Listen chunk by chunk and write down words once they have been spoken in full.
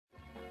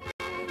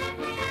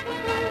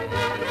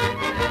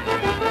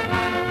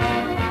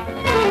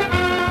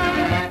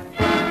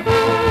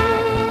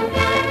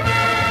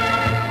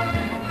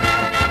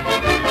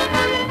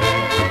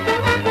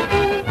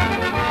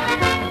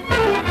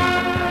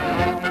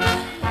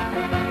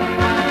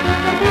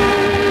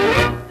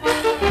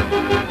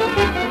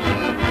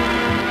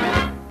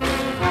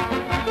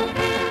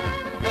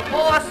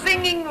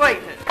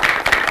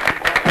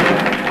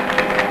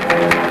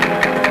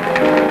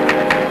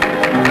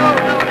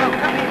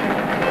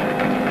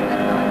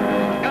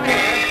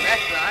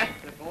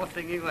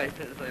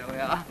waiters, there we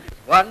are.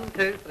 1,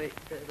 2, 3.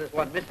 There's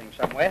one missing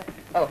somewhere.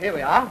 Oh, here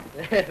we are.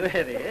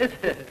 There he is.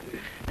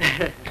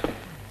 Say,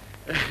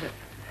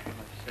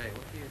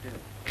 what do you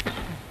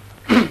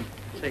do?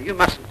 Say, you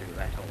mustn't do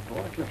that, old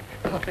boy.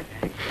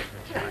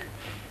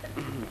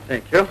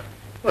 Thank you.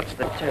 What's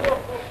that?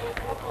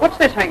 What's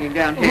this hanging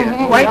down here?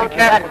 Wait a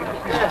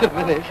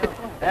minute.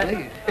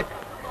 Please.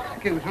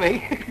 Excuse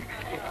me.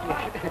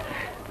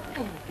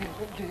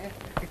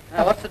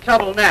 Now, what's the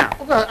trouble now?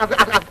 Well,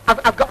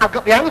 I've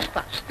got the house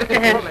fast. Get your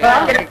hands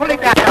down. Get it, pull it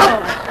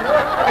down.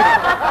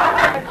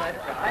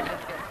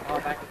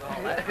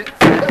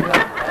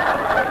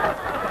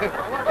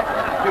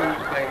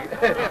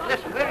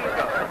 Listen, where do you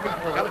go?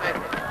 Come here.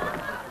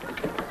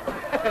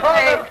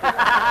 Hey.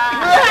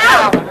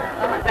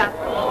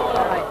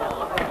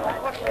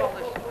 What's all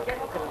this?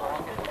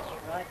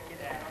 Right,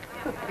 get out.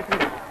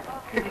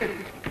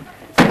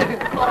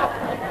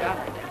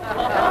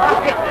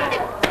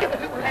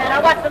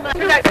 Now, what's the matter?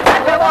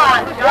 Go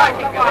on,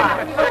 Georgie, go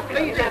on.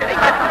 Please, go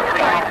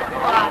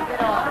on,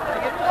 get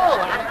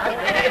on.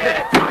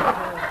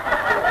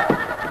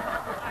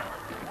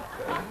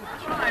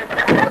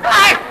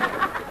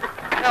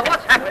 Now,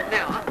 what's happened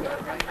now, huh?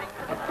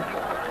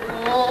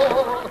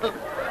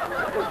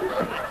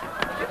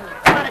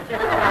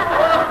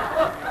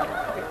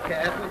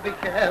 Be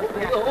careful.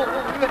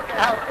 Oh, look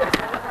out.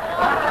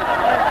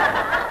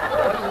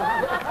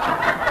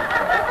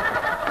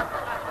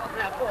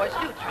 Now, boys,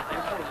 you try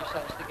and pull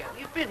yourselves together.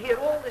 You've been here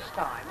all this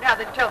time. Now,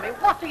 then, tell me,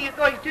 what are you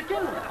going to do?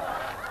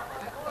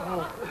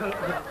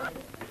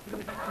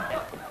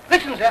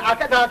 Listen, sir, I'll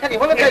tell you.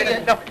 What I'll tell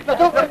you. No,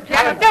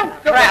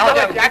 don't crowd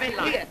over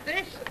here.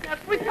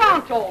 We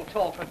can't all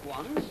talk at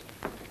once.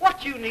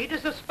 What you need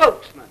is a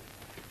spokesman.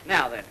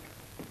 Now, then.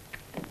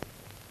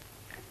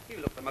 You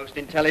look the most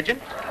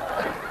intelligent.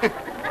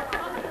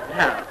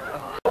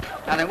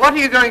 Now then, what are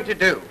you going to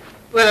do?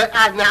 Well,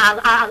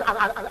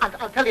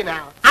 I'll tell you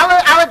now.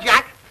 Our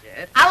Jack.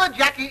 Yes. Our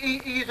Jack,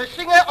 he's a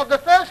singer of the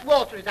first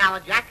water, is our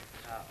Jack.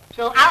 Oh.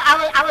 So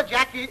our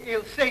Jack,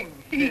 he'll sing.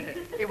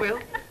 He will.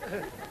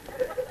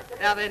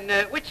 Now then,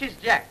 which is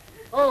Jack?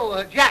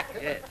 Oh, Jack.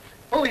 Yes.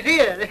 Oh, he's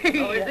here. Oh, is he?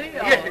 Oh,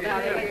 yes. now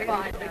that's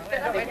fine.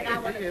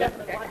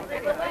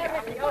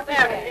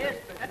 There he is.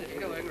 That's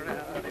going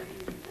round.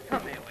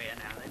 Come here, will you,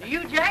 now then. Are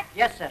you Jack?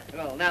 Yes, sir.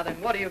 Well, now then,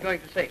 what are you going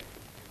to sing?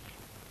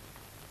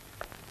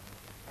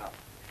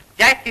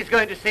 Jack is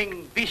going to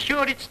sing, "Be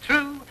Sure It's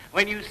True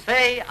When You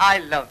Say I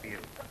Love You."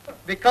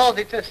 Because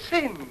it's a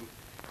sin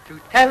to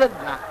tell a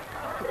lie.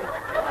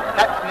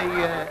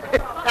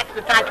 That's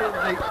the title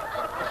of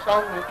the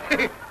song.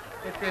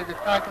 It's the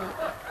title.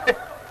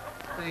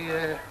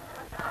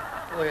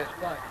 Oh yes,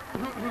 right.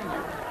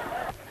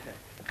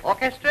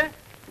 Orchestra?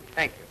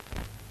 Thank you.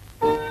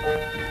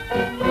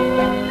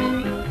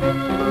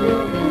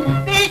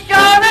 Be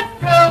sure it's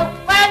true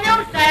when you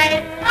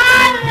say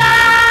I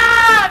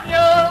love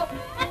you.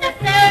 And the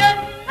sin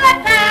to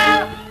tell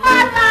a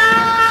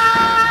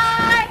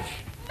lie.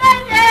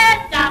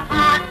 Millions of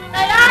hearts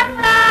they are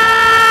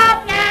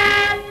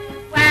broken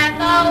when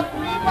those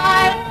three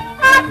words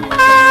are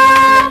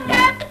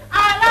spoken.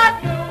 I love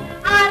you,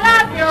 I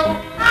love you,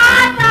 I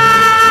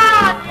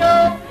love you.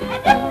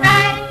 And it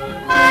breaks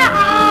my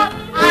heart,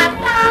 I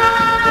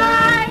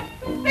die.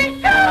 Be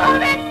sure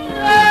it's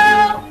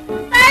true,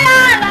 say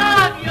I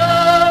love you.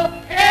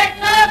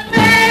 It's a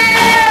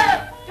sin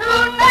to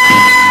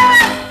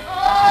live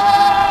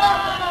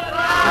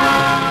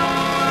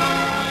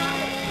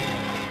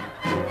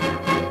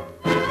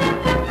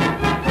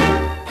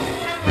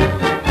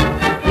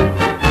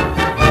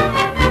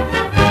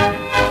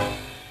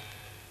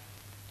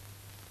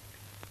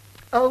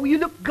Oh, you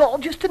look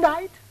gorgeous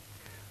tonight.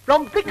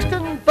 From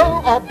Brixton, Bow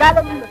or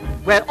Balham,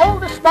 where all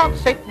the smart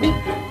set meet,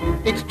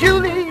 it's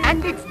Julie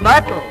and it's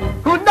Myrtle.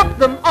 who knock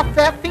them off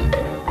their feet.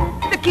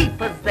 The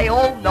keepers, they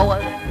all know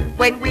us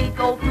when we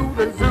go through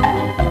the zoo.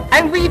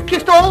 And we've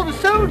kissed all the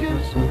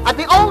soldiers at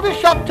the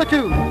Aldershot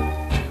Tattoo.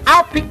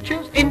 Our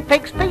pictures in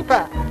Peg's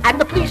paper, and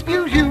the police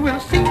news you will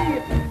see.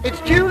 It's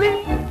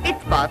Julie,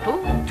 It's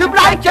Myrtle. to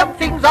bright young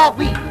things are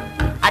we.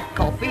 At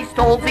coffee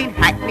stalls in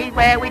Hackney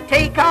where we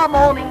take our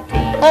morning tea.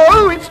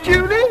 Oh, it's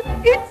Julie,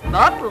 It's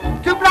Myrtle.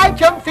 to bright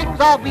young things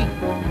are we.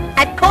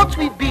 At courts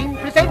we've been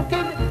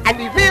presented, and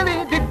we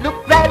really did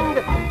look grand,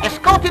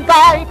 escorted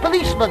by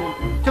policemen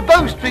to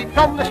Bow Street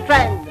from the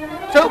Strand.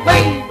 So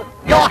wave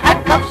your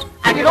handcuffs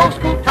and your old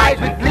school ties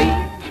with glee.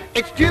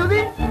 It's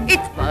Julie,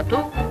 It's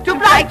Myrtle. to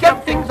bright young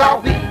things are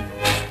we.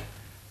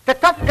 The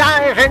tough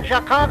guys in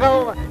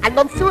Chicago and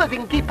Monsieur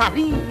in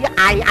Paris.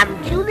 I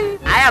am Julie,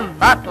 I am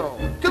Myrtle.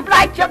 to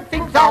bright young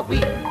things are we.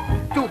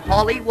 To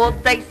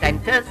Hollywood they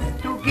sent us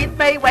to give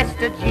May West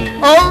a G.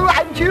 Oh,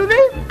 I'm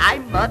Julie,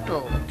 I'm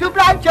Myrtle. to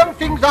bright young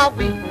things are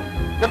we.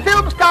 The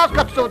film stars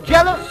got so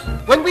jealous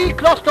when we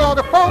crossed all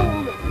the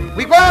phone.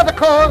 We were the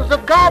cause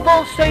of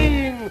Garbo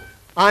saying,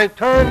 I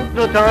turned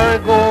the I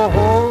go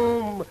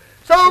home.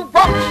 So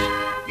watch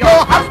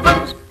your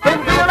husbands when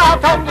we're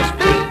out on the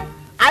street.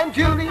 I'm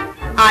Julie,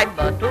 I'm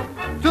Myrtle.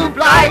 to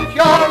blight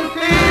your